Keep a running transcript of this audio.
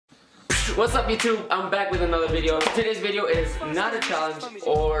What's up YouTube? I'm back with another video. Today's video is not a challenge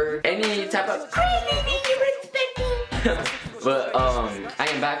or any type of crazy thing you were expecting. But I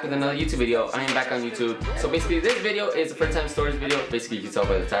am back with another YouTube video. I am back on YouTube. So basically this video is a first time stories video. Basically you can tell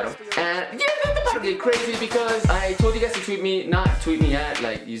by the title. And yeah, that's about to get crazy because I told you guys to tweet me, not tweet me at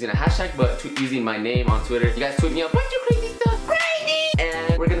like using a hashtag, but using my name on Twitter. You guys tweet me a bunch of crazy stuff. Crazy!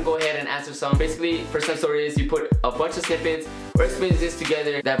 And we're gonna go ahead and answer some. Basically, first time stories, you put a bunch of snippets or experiences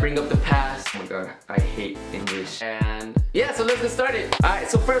together that bring up the past. Oh my god, I hate English. And yeah, so let's get started. Alright,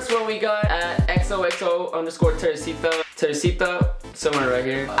 so first one we got at XOXO_Teresita, somewhere right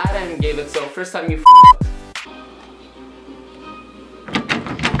here. iamgabe.g. So first time you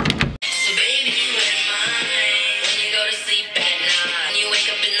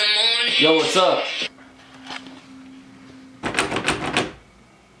Yo, what's up?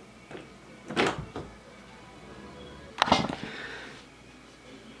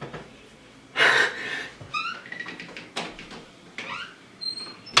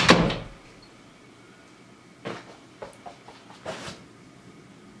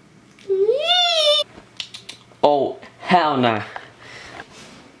 Oh, hell nah.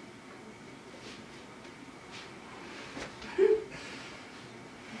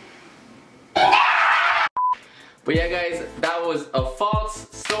 But yeah guys, that was a false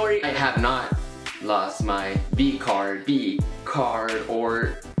story. I have not lost my B card,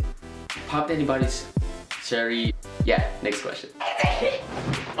 or popped anybody's cherry. Yeah, next question.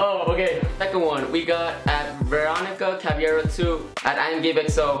 Oh, okay. Second one, we got at Veronica Caballero 2 at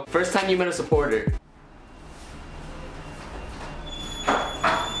iamgabe.g. First time you met a supporter.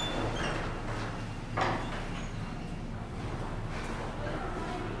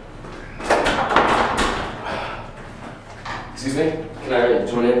 Excuse me? Can I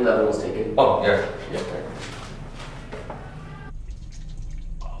join in? The other one's taken. Oh, yeah. Yeah.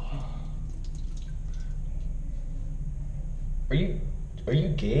 Are you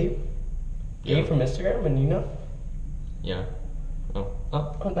Gabe? Gabe from Instagram and Younow? Yeah. Oh,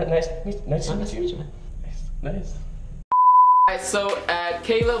 nice to meet you. Nice. Alright, so at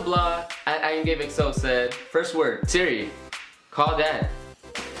Kayla Blah at iamgabe.g said, first word, Siri, call dad.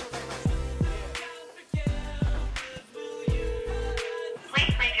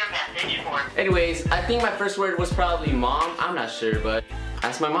 Anyways, I think my first word was probably mom. I'm not sure, but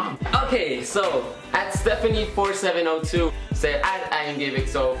that's my mom. Okay, so at Stephanie4702 said at iamgabe.g.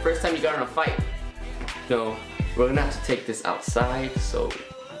 So first time you got in a fight. No, we're gonna have to take this outside. So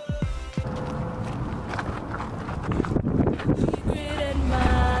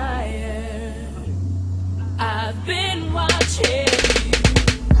I've been watching.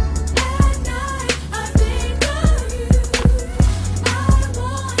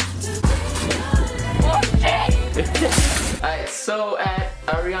 Alright, so at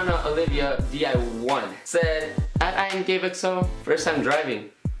Ariana Olivia DI1 said at iamgabe.g. First time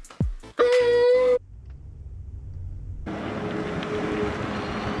driving.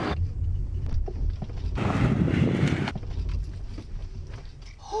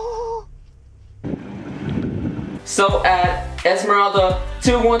 So at Esmeralda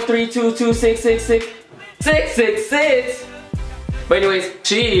 213226666. But anyways,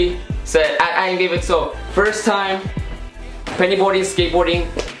 she said at iamgabe.g. First time pennyboarding, skateboarding,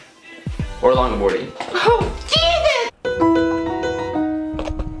 or longboarding. Oh, Jesus!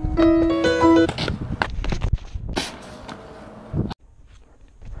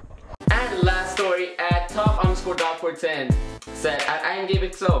 And last story at top_dog410 said at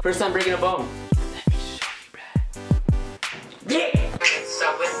iamgabe.g. First time breaking a bone. Let me show you, bruh. Yeah!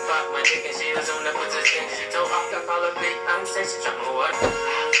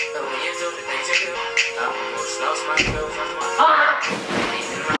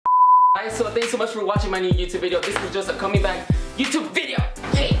 Alright, so thanks so much for watching my new YouTube video. This is just a coming back YouTube video.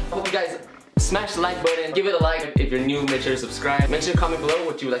 Yeah. Hope you guys smash the like button, give it a like. If you're new, make sure to subscribe. Mention, comment below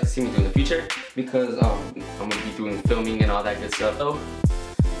what you would like to see me do in the future, because I'm gonna be doing filming and all that good stuff. So,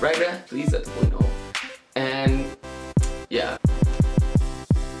 right, bruh? Please let the boy know. And yeah,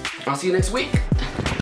 I'll see you next week.